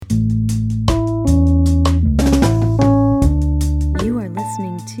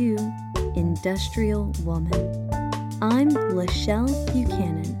Industrial Woman. I'm Lachelle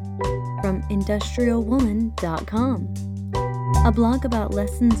Buchanan from industrialwoman.com, a blog about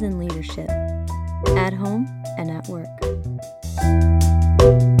lessons in leadership at home and at work.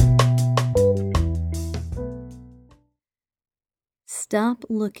 Stop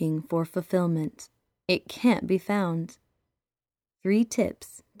looking for fulfillment. It can't be found. 3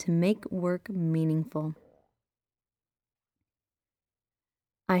 tips to make work meaningful.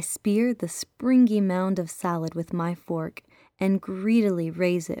 I spear the springy mound of salad with my fork and greedily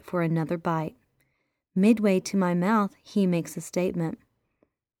raise it for another bite. Midway to my mouth, he makes a statement.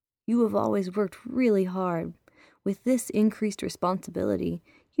 You have always worked really hard. With this increased responsibility,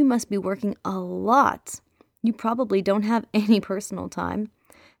 you must be working a lot. You probably don't have any personal time.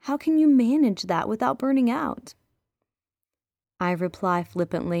 How can you manage that without burning out? I reply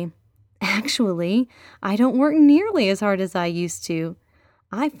flippantly, actually, I don't work nearly as hard as I used to.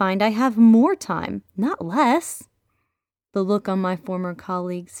 I find I have more time, not less. The look on my former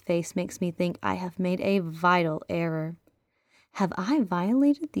colleague's face makes me think I have made a vital error. Have I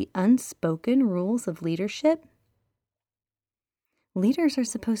violated the unspoken rules of leadership? Leaders are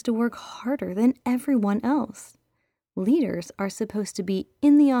supposed to work harder than everyone else. Leaders are supposed to be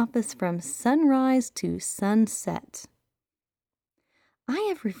in the office from sunrise to sunset. I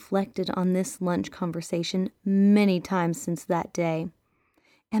have reflected on this lunch conversation many times since that day.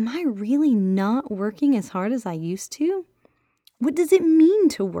 Am I really not working as hard as I used to? What does it mean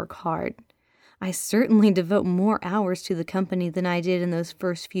to work hard? I certainly devote more hours to the company than I did in those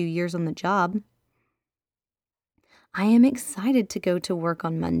first few years on the job. I am excited to go to work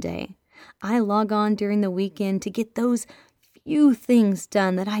on Monday. I log on during the weekend to get those few things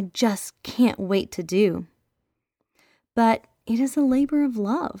done that I just can't wait to do. But it is a labor of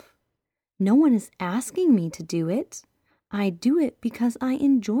love. No one is asking me to do it. I do it because I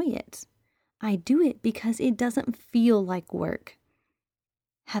enjoy it. I do it because it doesn't feel like work.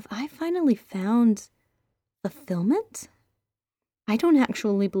 Have I finally found fulfillment? I don't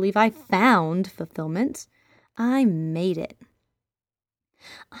actually believe I found fulfillment. I made it.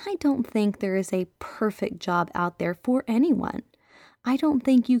 I don't think there is a perfect job out there for anyone. I don't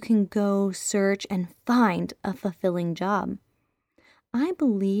think you can go search and find a fulfilling job. I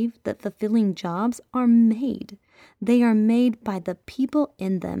believe that fulfilling jobs are made. They are made by the people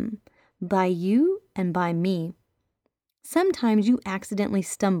in them, by you and by me. Sometimes you accidentally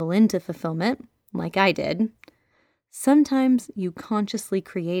stumble into fulfillment, like I did. Sometimes you consciously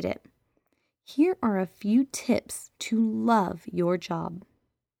create it. Here are a few tips to love your job.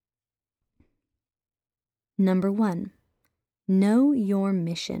 Number 1, know your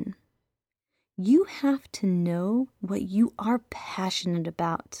mission. You have to know what you are passionate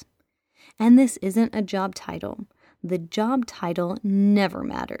about. And this isn't a job title. The job title never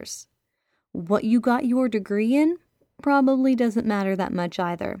matters. What you got your degree in probably doesn't matter that much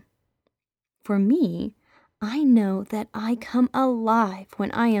either. For me, I know that I come alive when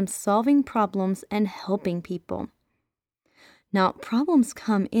I am solving problems and helping people. Now, problems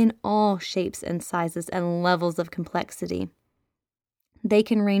come in all shapes and sizes and levels of complexity. They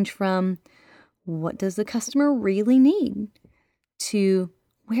can range from, what does the customer really need? To,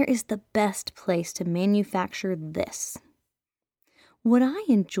 where is the best place to manufacture this? What I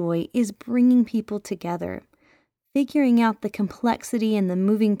enjoy is bringing people together, figuring out the complexity and the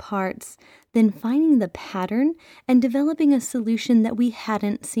moving parts, then finding the pattern and developing a solution that we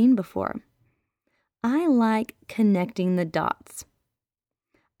hadn't seen before. I like connecting the dots.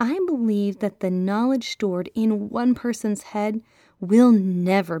 I believe that the knowledge stored in one person's head will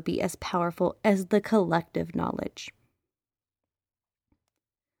never be as powerful as the collective knowledge.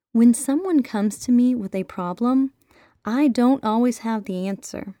 When someone comes to me with a problem, I don't always have the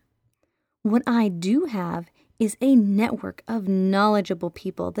answer. What I do have is a network of knowledgeable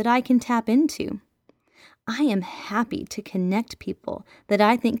people that I can tap into. I am happy to connect people that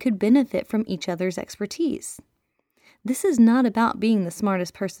I think could benefit from each other's expertise. This is not about being the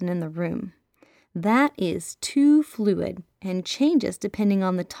smartest person in the room. That is too fluid and changes depending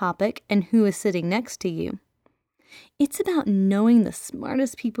on the topic and who is sitting next to you. It's about knowing the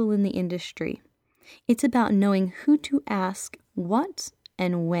smartest people in the industry. It's about knowing who to ask what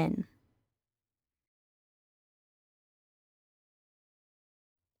and when.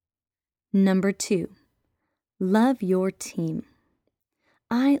 Number 2, love your team.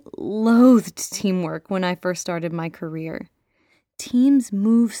 I loathed teamwork when I first started my career. Teams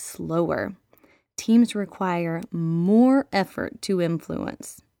move slower. Teams require more effort to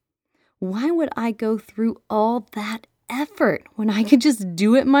influence. Why would I go through all that effort when I could just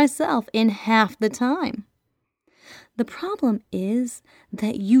do it myself in half the time? The problem is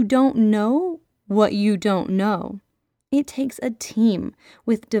that you don't know what you don't know. It takes a team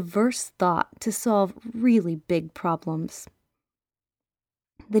with diverse thought to solve really big problems.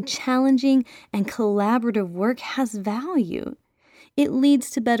 The challenging and collaborative work has value. It leads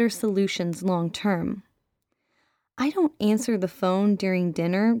to better solutions long term. I don't answer the phone during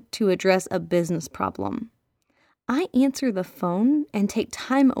dinner to address a business problem. I answer the phone and take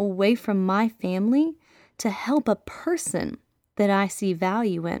time away from my family to help a person that I see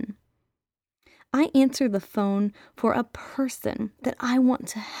value in. I answer the phone for a person that I want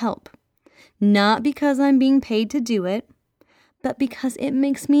to help, not because I'm being paid to do it, but because it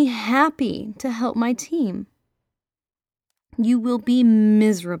makes me happy to help my team. You will be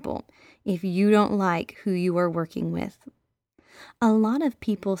miserable if you don't like who you are working with. A lot of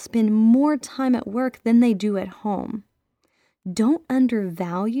people spend more time at work than they do at home. Don't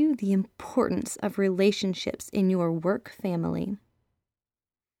undervalue the importance of relationships in your work family.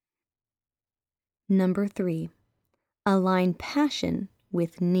 Number 3, align passion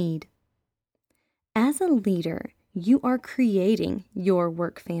with need. As a leader, you are creating your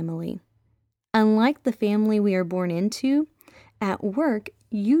work family. Unlike the family we are born into, at work,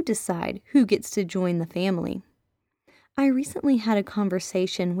 you decide who gets to join the family. I recently had a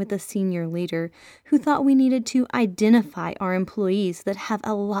conversation with a senior leader who thought we needed to identify our employees that have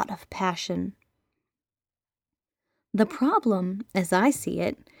a lot of passion. The problem, as I see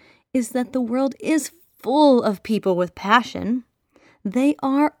it, is that the world is full of people with passion. They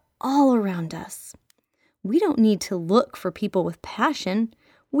are all around us. We don't need to look for people with passion.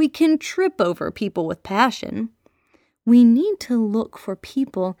 We can trip over people with passion. We need to look for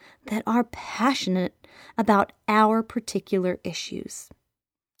people that are passionate about our particular issues.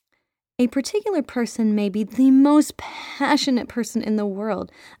 A particular person may be the most passionate person in the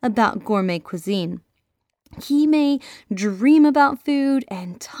world about gourmet cuisine. He may dream about food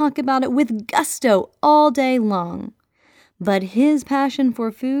and talk about it with gusto all day long. But his passion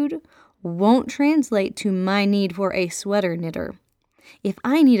for food won't translate to my need for a sweater knitter. If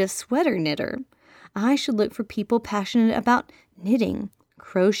I need a sweater knitter, I should look for people passionate about knitting,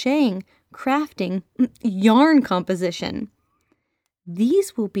 crocheting, crafting, yarn composition.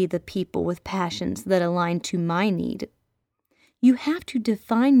 These will be the people with passions that align to my need. You have to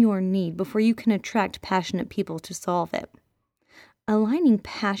define your need before you can attract passionate people to solve it. Aligning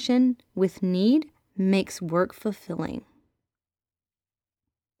passion with need makes work fulfilling.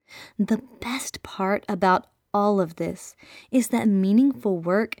 The best part about all of this is that meaningful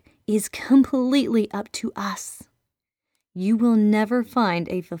work is completely up to us. You will never find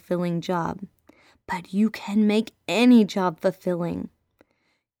a fulfilling job, but you can make any job fulfilling.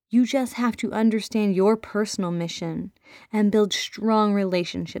 You just have to understand your personal mission and build strong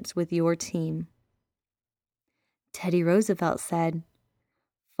relationships with your team. Teddy Roosevelt said,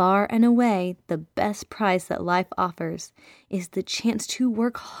 "Far and away, the best prize that life offers is the chance to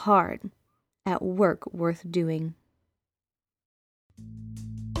work hard at work worth doing."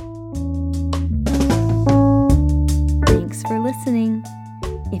 Thanks for listening.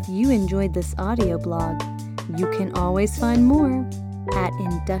 If you enjoyed this audio blog, you can always find more at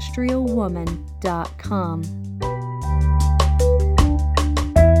industrialwoman.com.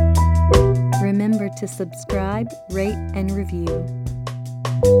 Remember to subscribe, rate, and review.